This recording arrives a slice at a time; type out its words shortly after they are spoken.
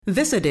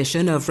This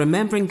edition of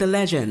Remembering the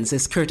Legends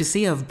is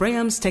courtesy of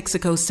Braham's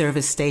Texaco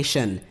Service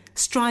Station,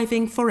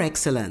 striving for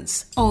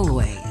excellence,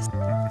 always.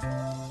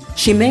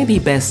 She may be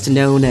best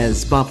known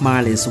as Bob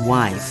Marley's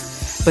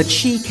wife, but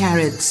she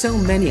carried so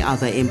many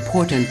other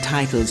important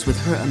titles with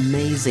her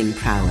amazing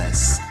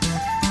prowess.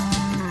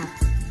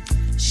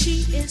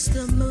 She is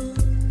the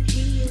moon,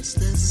 he is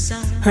the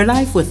sun. Her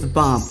life with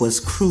Bob was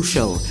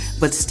crucial,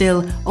 but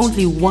still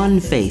only one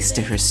face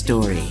to her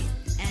story.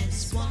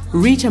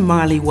 Rita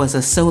Marley was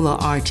a solo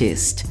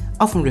artist,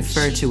 often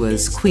referred to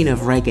as Queen of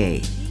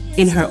Reggae,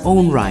 in her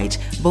own right,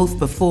 both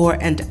before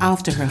and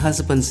after her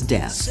husband's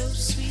death.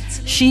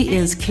 She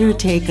is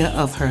caretaker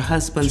of her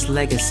husband's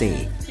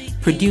legacy,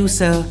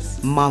 producer,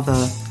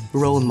 mother,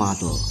 role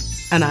model,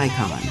 an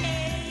icon.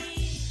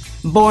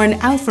 Born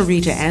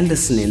Alpharetta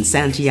Anderson in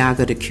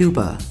Santiago de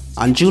Cuba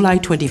on July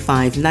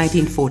 25,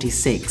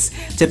 1946,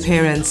 to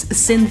parents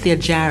Cynthia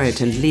Jarrett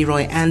and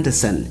Leroy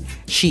Anderson,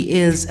 she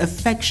is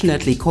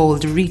affectionately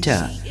called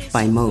Rita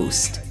by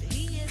most.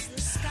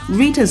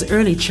 Rita's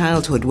early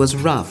childhood was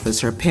rough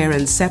as her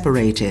parents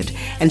separated,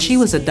 and she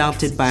was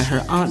adopted by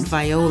her Aunt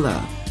Viola,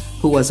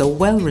 who was a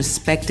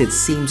well-respected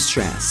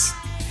seamstress.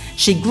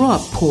 She grew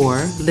up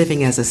poor,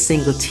 living as a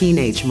single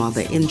teenage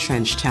mother in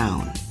Trench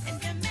Town.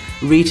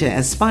 Rita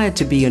aspired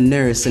to be a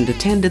nurse and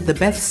attended the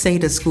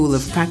Bethsaida School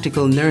of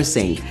Practical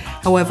Nursing.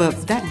 However,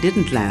 that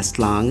didn't last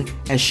long,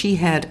 as she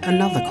had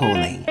another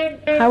calling.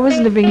 I was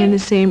living in the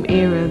same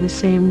area, the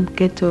same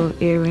ghetto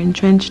area in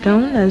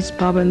Trenchtown as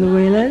Bob and the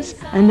Wailers,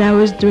 and I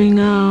was doing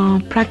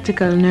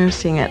practical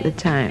nursing at the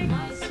time.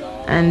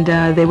 And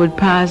they would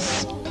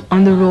pass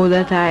on the road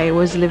that I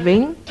was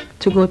living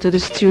to go to the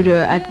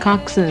studio at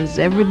Coxson's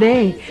every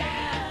day.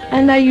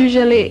 And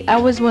I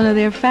was one of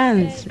their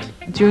fans.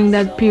 During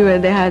that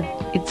period, they had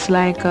It's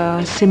Like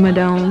a Simmer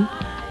Down,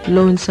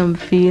 Lonesome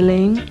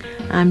Feeling,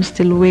 I'm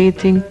Still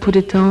Waiting, Put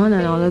It On,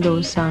 and all of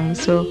those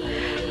songs. So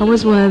I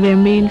was one of their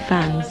main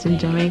fans in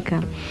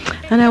Jamaica.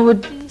 And I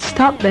would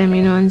stop them,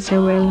 and say,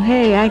 well,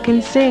 hey, I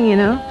can sing,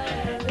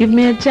 give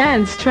me a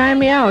chance, try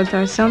me out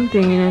or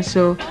something,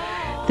 So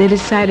they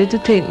decided to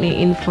take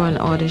me in for an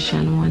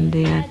audition one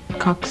day at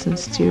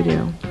Coxson's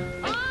studio.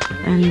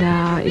 And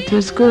it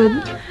was good.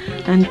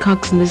 And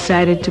Coxson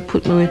decided to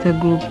put me with a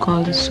group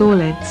called the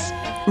Soulettes.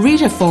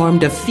 Rita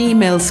formed a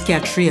female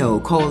scat trio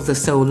called the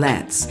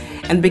Soulettes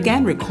and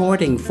began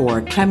recording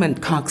for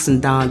Clement Coxson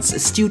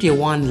Dodd's Studio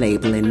One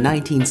label in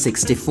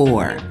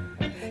 1964.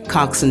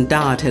 Coxson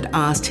Dodd had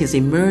asked his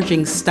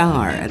emerging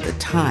star at the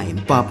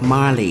time, Bob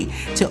Marley,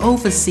 to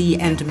oversee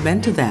and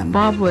mentor them.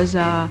 Bob was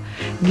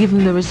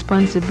given the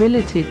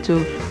responsibility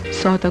to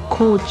sort of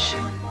coach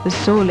the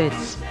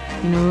Soulettes,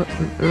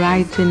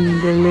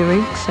 writing the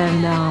lyrics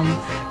and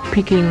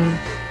picking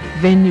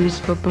venues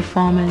for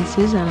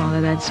performances and all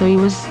of that. So he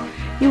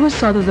was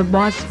sort of the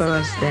boss for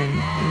us then,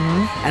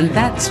 And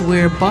that's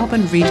where Bob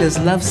and Rita's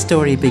love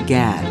story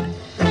began.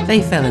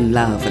 They fell in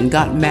love and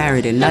got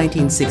married in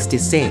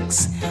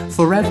 1966,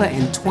 forever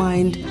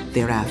entwined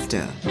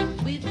thereafter.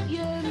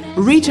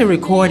 Rita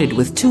recorded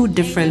with two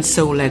different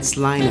Soulettes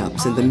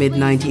lineups in the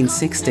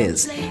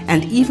mid-1960s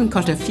and even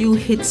cut a few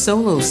hit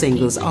solo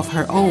singles of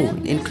her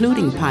own,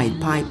 including Pied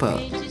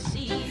Piper.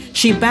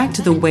 She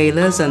backed the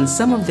Wailers on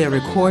some of their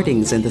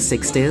recordings in the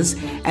 60s,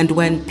 and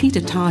when Peter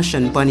Tosh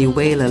and Bunny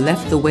Wailer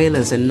left the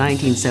Wailers in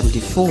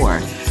 1974,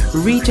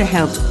 Rita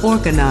helped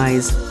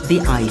organize the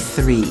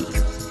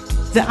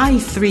I-3. The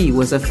I-3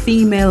 was a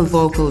female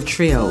vocal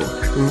trio: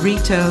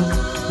 Rita,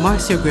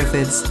 Marcia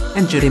Griffiths,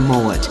 and Judy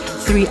Mowat,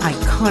 three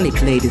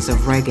iconic ladies of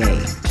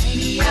reggae.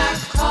 We are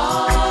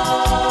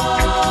called,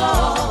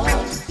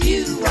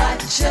 you are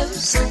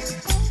chosen.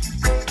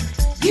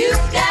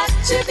 You've got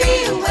to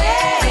be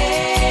aware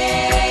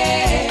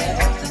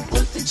of the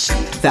wolf in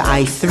sheep. The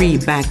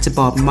I-3 backed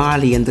Bob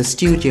Marley in the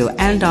studio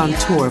and on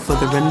tour for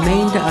the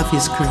remainder of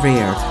his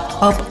career,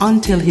 up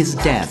until his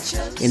death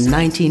in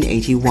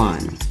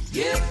 1981.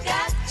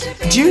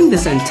 During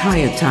this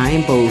entire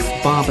time, both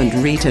Bob and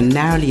Rita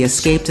narrowly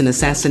escaped an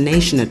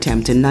assassination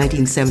attempt in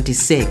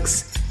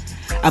 1976.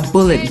 A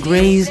bullet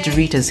grazed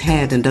Rita's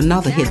head and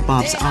another hit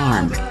Bob's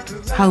arm.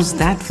 How's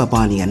that for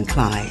Bonnie and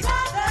Clyde?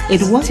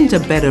 It wasn't a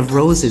bed of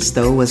roses,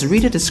 though, as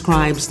Rita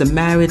describes the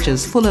marriage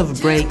as full of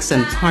breaks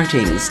and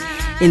partings,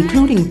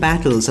 including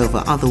battles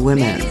over other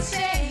women.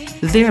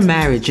 Their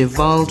marriage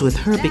evolved with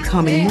her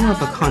becoming more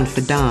of a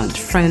confidant,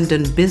 friend,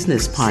 and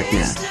business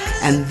partner,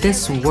 and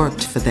this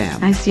worked for them.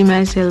 I see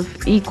myself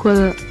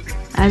equal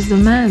as the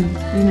man,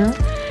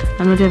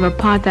 and whatever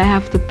part I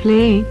have to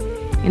play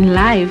in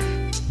life,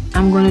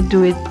 I'm going to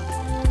do it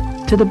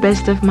to the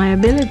best of my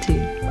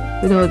ability,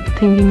 without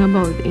thinking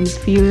about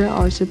inferior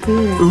or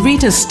superior.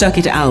 Rita stuck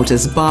it out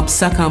as Bob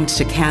succumbed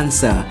to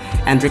cancer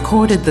and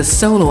recorded the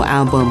solo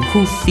album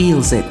Who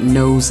Feels It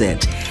Knows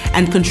It,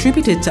 and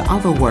contributed to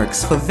other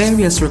works for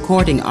various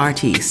recording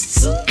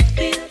artists. Who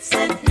feels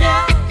it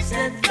knows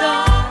it,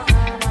 Lord?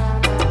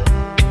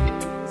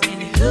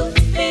 Who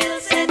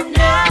feels it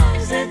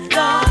knows it,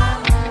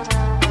 Lord?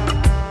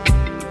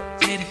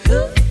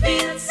 Who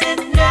feels it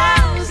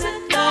knows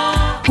it,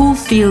 Lord? Who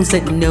Feels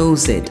It,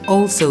 Knows It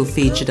also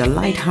featured a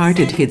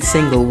light-hearted hit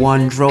single,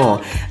 One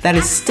Draw, that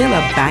is still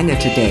a banger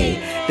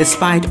today,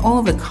 despite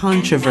all the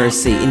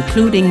controversy,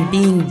 including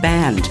being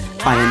banned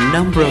by a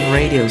number of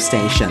radio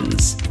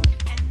stations.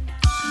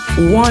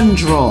 One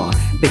Draw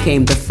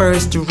became the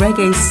first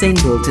reggae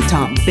single to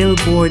top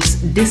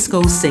Billboard's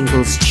Disco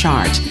Singles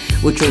chart,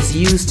 which was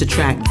used to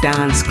track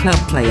dance club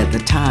play at the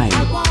time.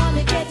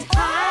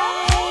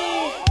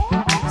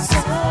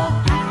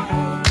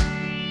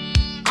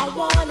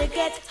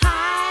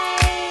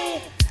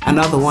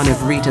 Another one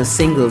of Rita's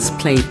singles,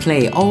 Play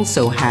Play,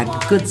 also had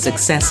good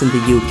success in the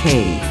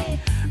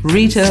UK.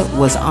 Rita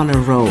was on a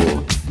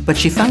roll, but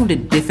she found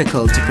it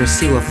difficult to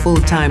pursue a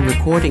full-time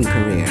recording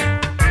career.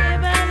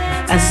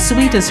 As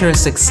sweet as her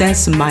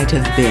success might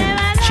have been,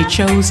 she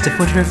chose to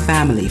put her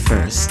family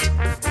first.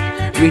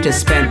 Rita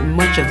spent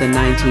much of the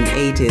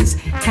 1980s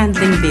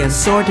handling the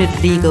assorted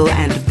legal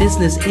and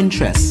business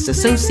interests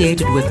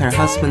associated with her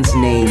husband's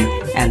name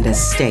and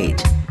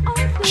estate.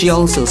 She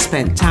also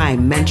spent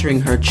time mentoring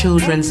her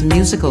children's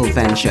musical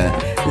venture,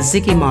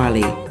 Ziggy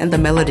Marley and the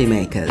Melody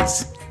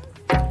Makers.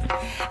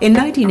 In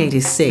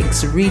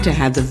 1986, Rita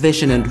had the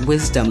vision and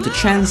wisdom to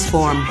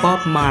transform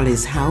Bob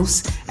Marley's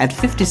house at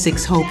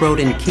 56 Hope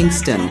Road in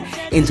Kingston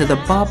into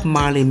the Bob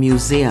Marley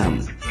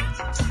Museum.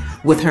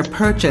 With her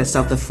purchase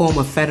of the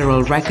former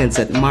Federal Records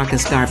at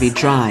Marcus Garvey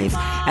Drive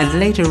and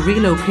later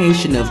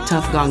relocation of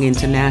Tuff Gong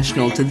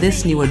International to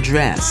this new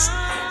address,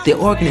 the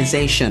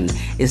organization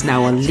is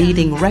now a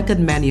leading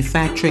record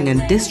manufacturing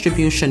and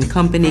distribution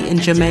company in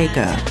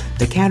Jamaica,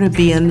 the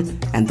Caribbean,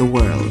 and the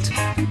world.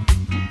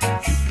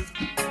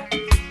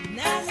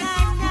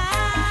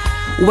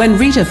 When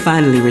Rita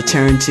finally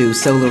returned to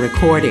solo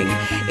recording,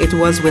 it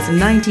was with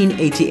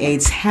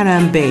 1988's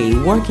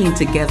Harambe, Working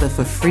Together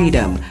for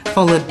Freedom,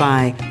 followed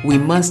by We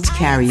Must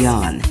Carry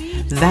On.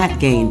 That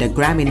gained a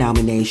Grammy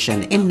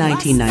nomination in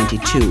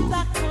 1992.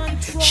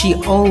 She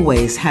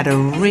always had a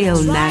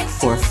real knack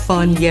for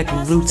fun yet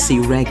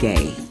rootsy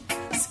reggae.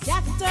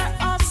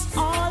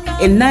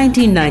 In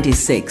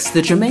 1996,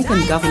 the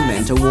Jamaican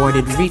government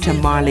awarded Rita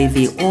Marley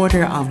the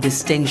Order of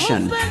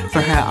Distinction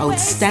for her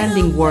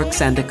outstanding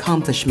works and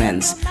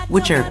accomplishments,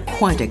 which are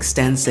quite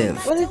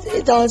extensive. Well,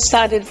 it all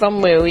started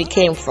from where we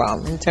came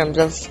from, in terms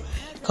of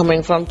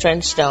coming from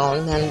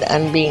Trenchtown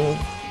and being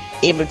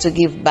able to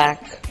give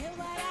back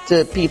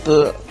to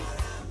people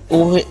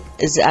who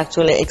is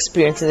actually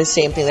experiencing the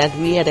same thing that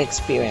we had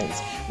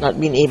experienced, not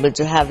being able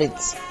to have it,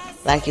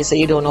 like you say,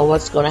 you don't know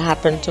what's going to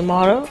happen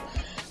tomorrow.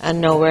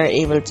 And now we're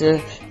able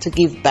to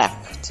give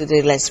back to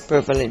the less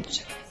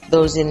privileged,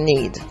 those in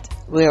need.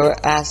 We're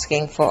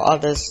asking for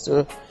others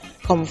to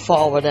come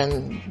forward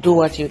and do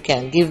what you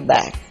can, give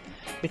back.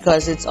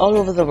 Because it's all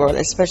over the world,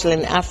 especially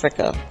in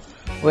Africa,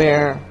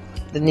 where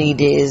the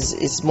need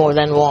is more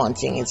than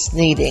wanting, it's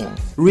needing.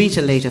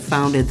 Rita later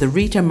founded the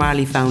Rita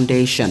Marley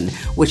Foundation,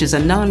 which is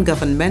a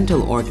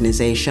non-governmental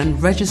organization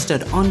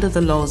registered under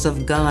the laws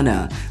of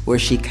Ghana, where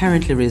she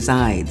currently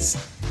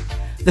resides.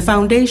 The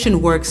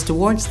foundation works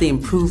towards the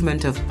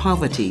improvement of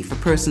poverty for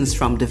persons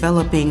from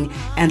developing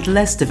and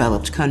less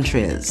developed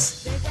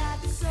countries.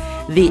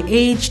 The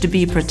aged to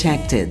be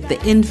protected, the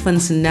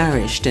infants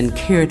nourished and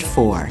cared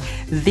for.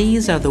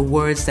 These are the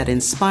words that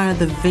inspire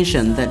the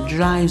vision that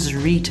drives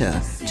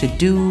Rita to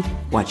do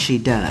what she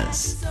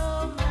does.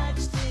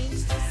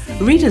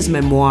 Rita's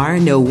memoir,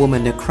 No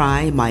Woman to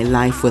Cry, My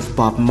Life with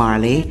Bob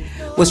Marley,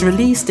 was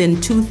released in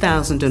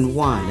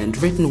 2001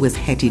 and written with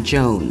Hetty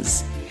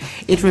Jones.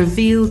 It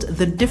revealed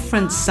the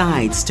different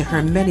sides to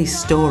her many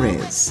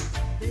stories.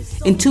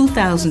 In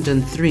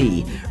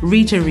 2003,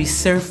 Rita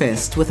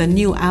resurfaced with a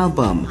new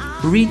album,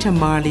 Rita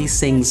Marley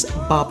Sings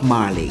Bob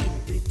Marley.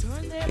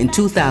 In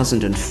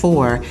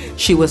 2004,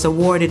 she was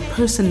awarded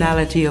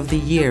Personality of the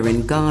Year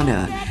in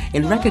Ghana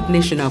in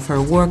recognition of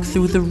her work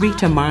through the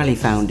Rita Marley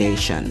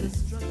Foundation.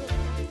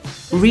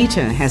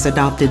 Rita has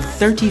adopted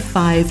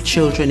 35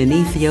 children in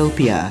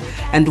Ethiopia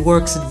and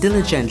works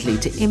diligently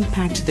to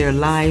impact their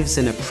lives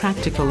in a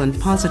practical and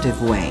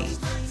positive way.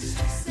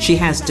 She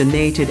has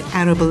donated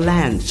arable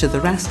land to the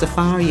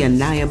Rastafari and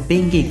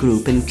Nyabingi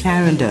group in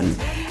Clarendon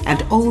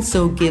and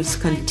also gives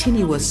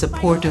continuous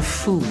support of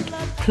food,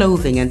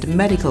 clothing and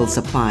medical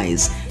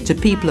supplies to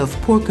people of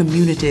poor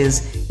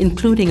communities,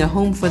 including a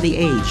home for the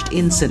aged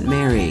in St.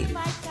 Mary.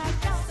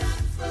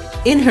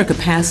 In her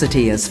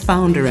capacity as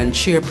founder and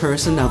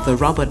chairperson of the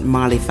Robert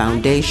Marley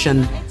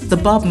Foundation, the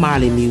Bob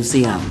Marley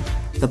Museum,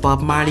 the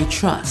Bob Marley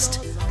Trust,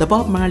 the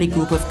Bob Marley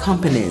Group of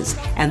Companies,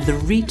 and the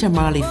Rita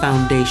Marley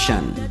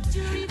Foundation,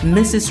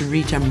 Mrs.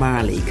 Rita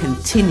Marley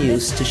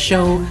continues to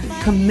show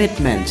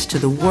commitment to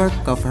the work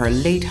of her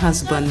late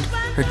husband,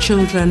 her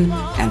children,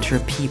 and her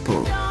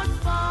people.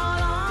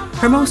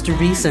 Her most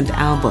recent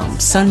album,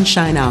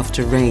 Sunshine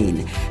After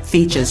Rain,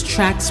 features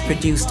tracks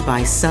produced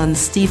by sons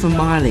Stephen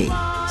Marley,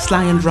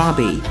 Sly and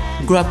Robbie,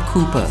 Grub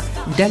Cooper,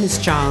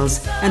 Dennis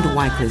Charles, and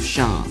Wycliffe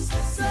Jean.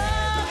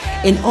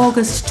 In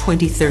August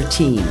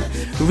 2013,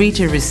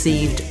 Rita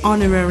received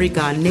honorary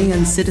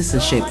Ghanaian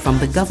citizenship from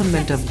the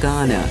government of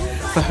Ghana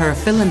for her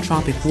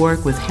philanthropic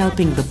work with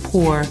helping the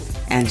poor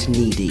and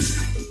needy.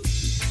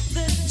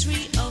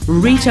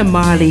 Rita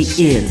Marley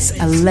is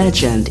a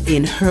legend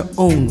in her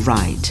own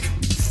right,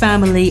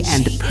 family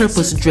and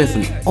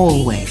purpose-driven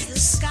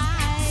always.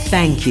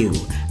 Thank you,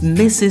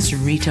 Mrs.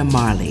 Rita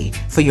Marley,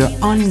 for your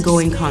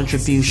ongoing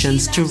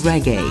contributions to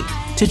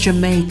reggae, to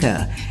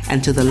Jamaica,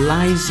 and to the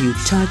lives you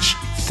touch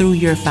through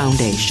your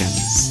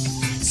foundations.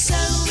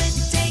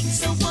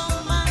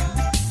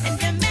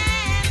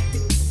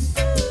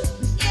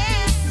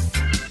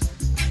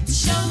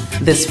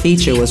 This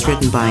feature was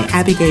written by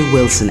Abigail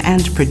Wilson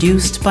and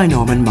produced by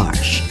Norman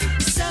Marsh.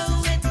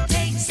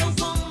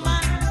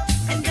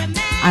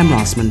 I'm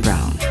Rosamond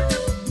Brown.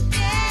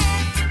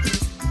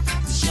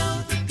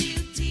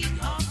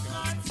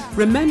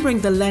 Remembering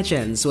the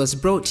Legends was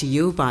brought to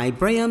you by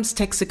Braham's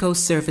Texaco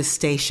Service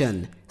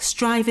Station,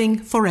 striving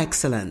for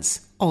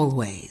excellence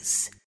always.